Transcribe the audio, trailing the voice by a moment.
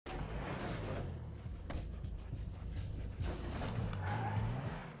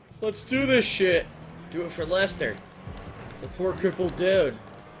Let's do this shit. Do it for Lester. The poor crippled dude.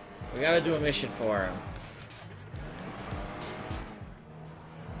 We gotta do a mission for him.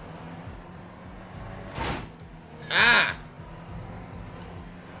 Ah!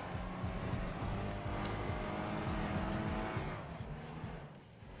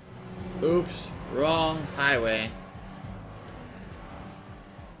 Oops, wrong highway.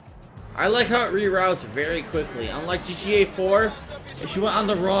 I like how it reroutes very quickly. Unlike GTA 4, if you went on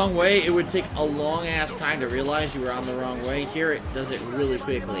the wrong way, it would take a long ass time to realize you were on the wrong way. Here it does it really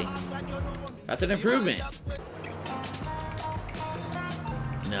quickly. That's an improvement.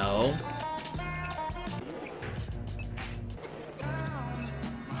 No.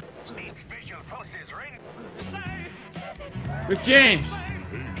 Rick James!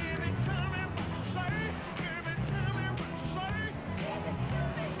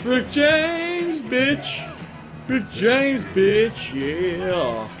 Rick James, bitch! Rick James, bitch,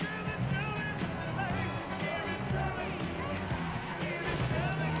 yeah!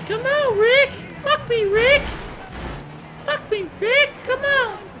 Come on, Rick! Fuck me, Rick! Fuck me, Rick! Come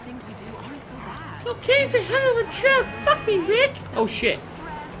on! Okay, the hell of a joke! Fuck me, Rick! Oh shit!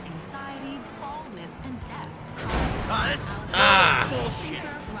 Ah!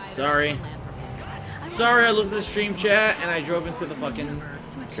 Bullshit! Sorry. Sorry, I looked at the stream chat and I drove into the fucking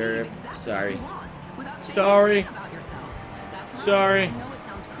curb. Sorry. Sorry. Sorry. I know it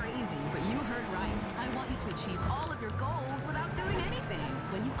sounds crazy, but you heard right. I want you to achieve all of your goals without doing anything.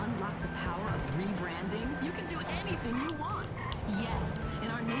 When you unlock the power of rebranding, you can do anything you want. Yes, in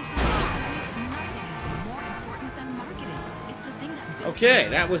our nation's economy, nothing is more important than marketing. It's the thing that builds Okay,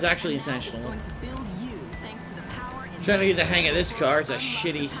 that was actually intentional. going to build you thanks to the power in Trying to get the hang of this car. It's a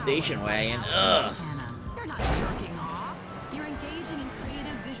shitty station wagon. Ugh. You're not jerking off. You're engaging in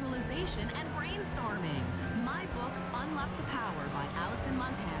creative visualization and brainstorming. My book, Unlock the Power by Allison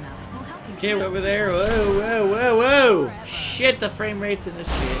Montana, will help you. Okay, over there. Whoa, whoa, whoa, whoa! Shit, the frame rate's in the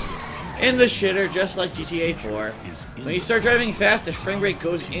shit. In the shitter, just like GTA 4. When you start driving fast, the frame rate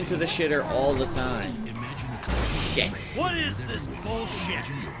goes into the shitter all the time. Shit. What is this bullshit?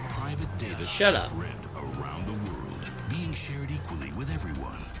 Your private data Shut up. spread around the world, being shared equally with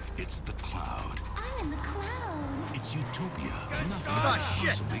everyone. It's the cloud. I'm in the cloud. It's utopia. Nothing Oh, could shit,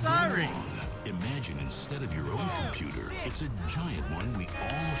 possibly go sorry. wrong. Imagine instead of your own computer, it's a giant one we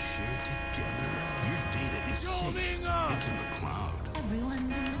all share together. Your data is safe. It's in the cloud.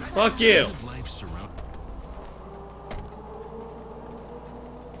 Everyone's in the Fuck you. Live life surround.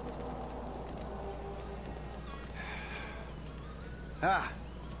 Ah,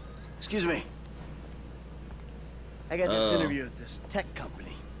 excuse me. I got this interview at this tech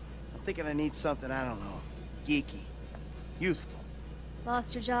company. I'm thinking I need something, I don't know, geeky, youthful.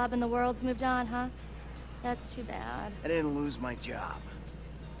 Lost your job and the world's moved on, huh? That's too bad. I didn't lose my job.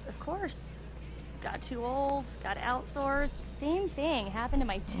 Of course. Got too old, got outsourced. Same thing happened to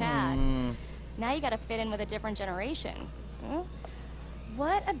my dad. Now you gotta fit in with a different generation. Hmm?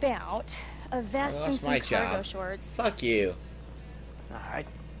 What about a vest and lost some my cargo job. shorts? Fuck you. Alright.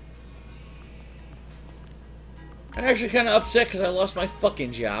 I'm actually kind of upset because I lost my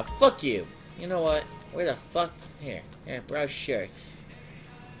fucking job. Fuck you. You know what? Where the fuck? Here. Here, browse shirts.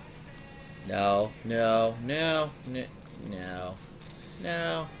 No, no, no, no, no,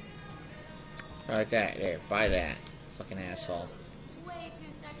 no. All right, that. There, buy that. Fucking asshole. Way too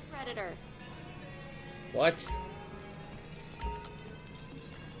sex predator. What?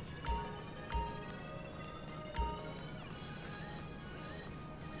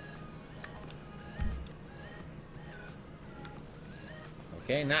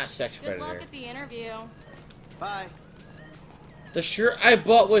 Okay, not sex Good luck predator. at the interview. Bye. The shirt I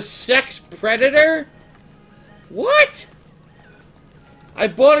bought was sex predator? What? I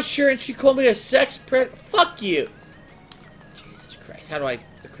bought a shirt and she called me a sex predator? Fuck you. Jesus Christ, how do I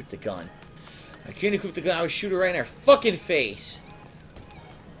equip the gun? I can't equip the gun, I would shoot her right in her fucking face.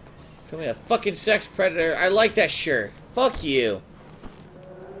 Call me a fucking sex predator. I like that shirt. Fuck you.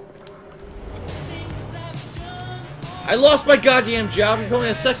 I lost my goddamn job and call me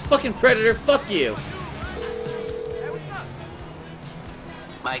a sex fucking predator. Fuck you.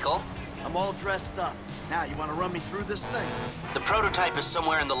 Michael, I'm all dressed up. Now, you want to run me through this thing? the prototype is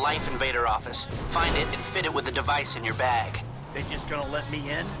somewhere in the Life Invader office. Find it and fit it with the device in your bag. They just gonna let me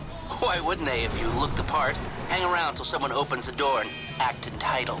in? Why wouldn't they if you look the part? Hang around till someone opens the door and act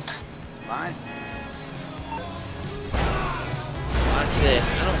entitled. Fine. Watch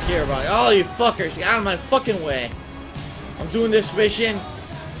this. I don't care about all you fuckers. Get out of my fucking way. I'm doing this mission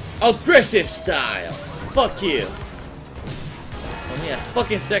aggressive style. Fuck you. I'm a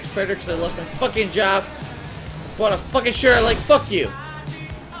fucking sex predator because I lost my fucking job. Bought a fucking shirt I like. Fuck you.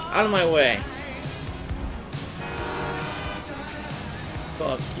 Out of my way.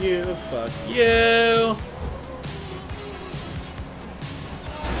 Fuck you, fuck you.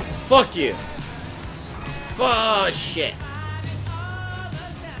 Fuck you. Oh, shit.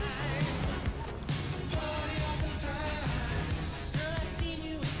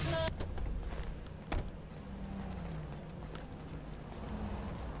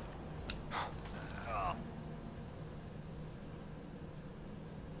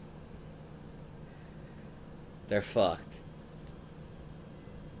 They're fucked.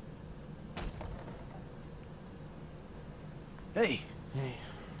 Hey. Hey.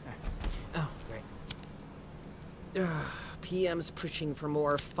 Oh, great. PM's pushing for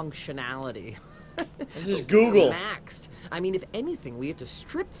more functionality. This is Google. Maxed. I mean, if anything, we have to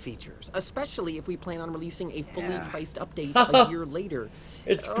strip features, especially if we plan on releasing a fully priced update a year later.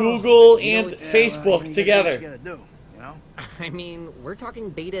 It's Google you know, and it's- Facebook you together. gotta do, you know? I mean, we're talking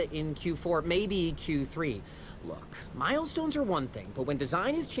beta in Q4, maybe Q3. Look, milestones are one thing, but when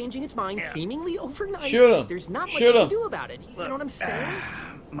design is changing its mind seemingly overnight, Shoot 'em. there's not much Shoot to 'em. do about it. You know what I'm saying?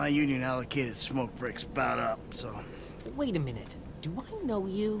 My union allocated smoke breaks about up, so... Wait a minute. Do I know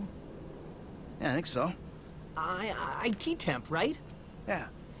you? Yeah, I think so. IT temp, right? Yeah.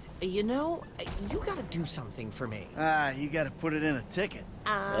 You know, you gotta do something for me. You gotta put it in a ticket.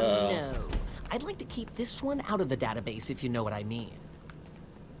 No. I'd like to keep this one out of the database, if you know what I mean.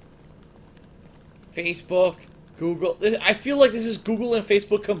 Facebook, Google. I feel like this is Google and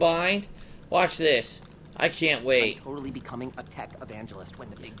Facebook combined. Watch this. I can't wait. I'm totally becoming a tech evangelist when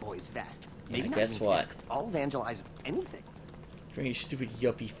the big boys vest. Yeah, Maybe not guess even what? tech. I'll evangelize anything. Come here, you stupid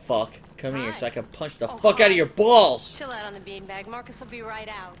yuppie fuck. Come here so I can punch the Oh, fuck out of your balls. Chill out on the beanbag. Marcus will be right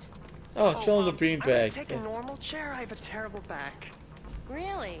out. Oh, chill on the I would beanbag. take a normal chair. I have a terrible back.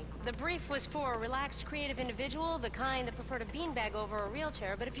 Really? The brief was for a relaxed, creative individual, the kind that preferred a beanbag over a real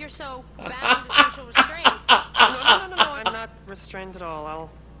chair. But if you're so bound to social restraints, No, I'm not restrained at all.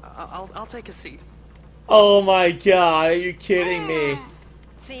 I'll take a seat. Oh my god, are you kidding me?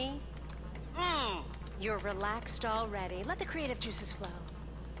 see? You're relaxed already. Let the creative juices flow.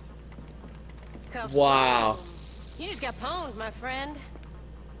 Ka-boom. Wow. You just got pwned, my friend.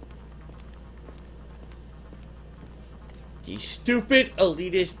 You stupid,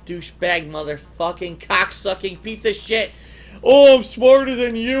 elitist, douchebag, motherfucking, cocksucking piece of shit. Oh, I'm smarter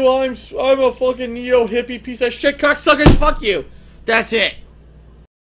than you. I'm a fucking neo-hippie piece of shit. Cocksuckers, fuck you. That's it.